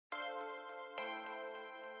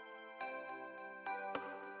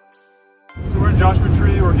So we're in Joshua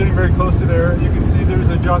Tree. We're getting very close to there. You can see there's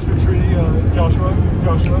a Joshua Tree. Joshua.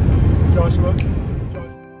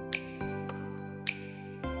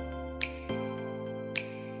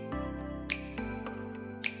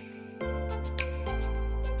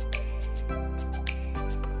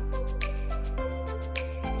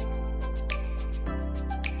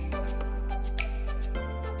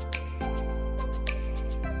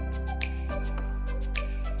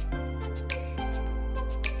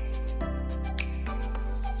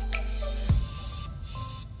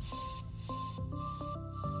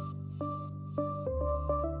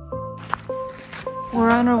 We're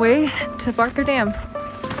on our way to Barker Dam.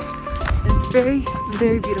 It's very,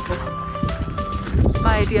 very beautiful.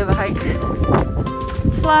 My idea of a hike.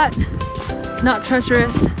 Flat, not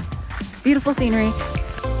treacherous, beautiful scenery.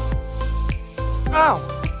 Ow!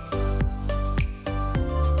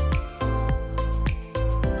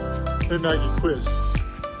 Hey Maggie, quiz.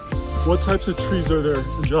 What types of trees are there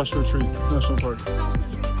in Joshua Tree National Park?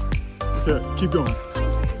 Okay, keep going.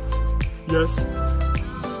 Yes.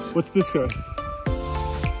 What's this guy?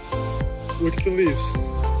 Look at the leaves.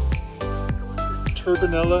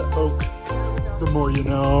 Turbinella oak. The more you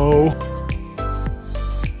know.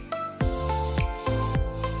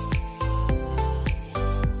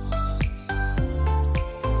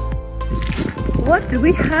 What do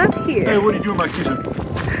we have here? Hey, what are you doing in my kitchen?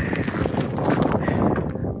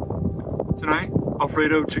 Tonight,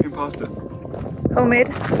 Alfredo chicken pasta. Homemade?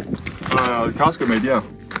 Costco made, yeah.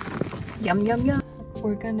 Yum, yum, yum.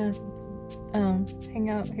 We're gonna hang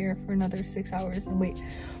out here for another 6 hours and wait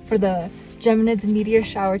for the Geminids meteor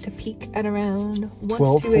shower to peak at around 1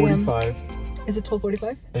 to 2 a.m. 12:45 Is it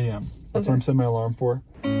 12:45 a.m. That's Okay. what I'm setting my alarm for.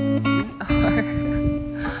 We are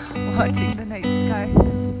watching the night sky,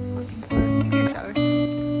 looking for meteor showers.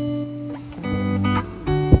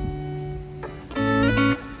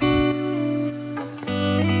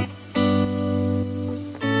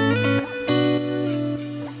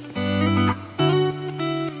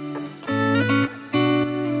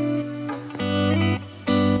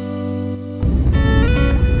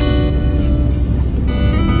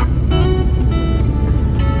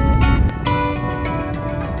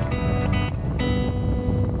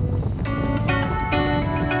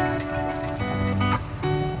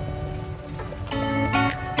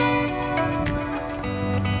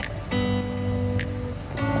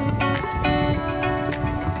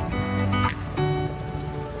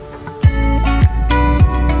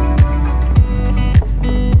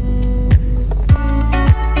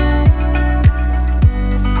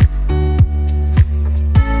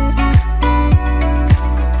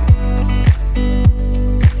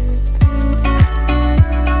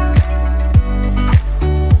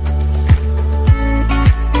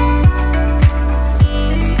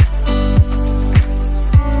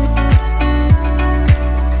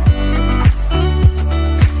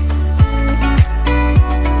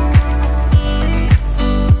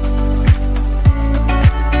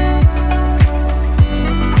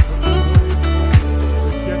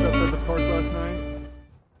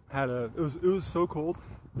 It was so cold.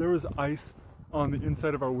 There was ice on the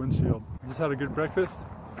inside of our windshield. We just had a good breakfast.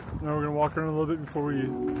 Now we're gonna walk around a little bit before we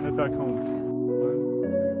head back home.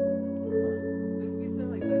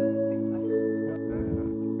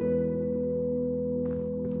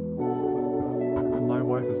 My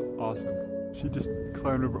wife is awesome. She just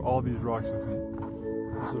climbed over all these rocks with me.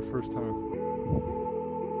 This is her first time.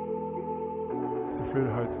 She's afraid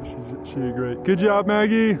of heights, but she did great. Good job,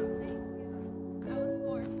 Maggie!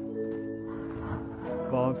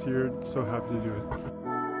 Volunteered, so happy to do it.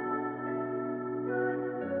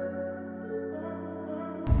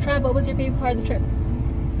 Trev, what was your favorite part of the trip?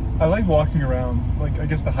 I like walking around, like I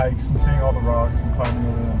guess the hikes and seeing all the rocks and climbing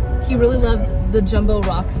over them. He really loved the Jumbo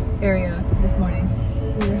Rocks area this morning.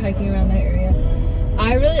 We were hiking around that area.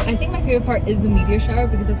 I think my favorite part is the meteor shower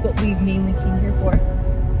because that's what we mainly came here for.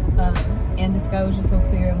 And the sky was just so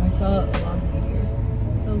clear and we saw a lot of meteors.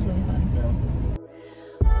 So it was really fun.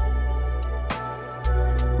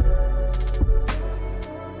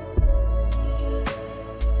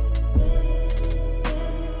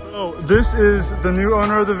 Oh, this is the new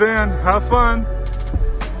owner of the van. Have fun.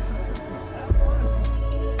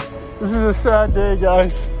 This is a sad day,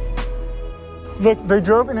 guys. Look, they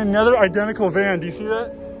drove in another identical van. Do you see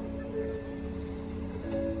that?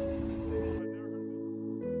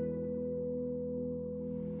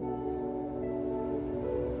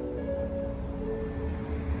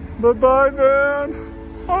 Bye-bye, van.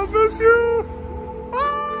 I'll miss you.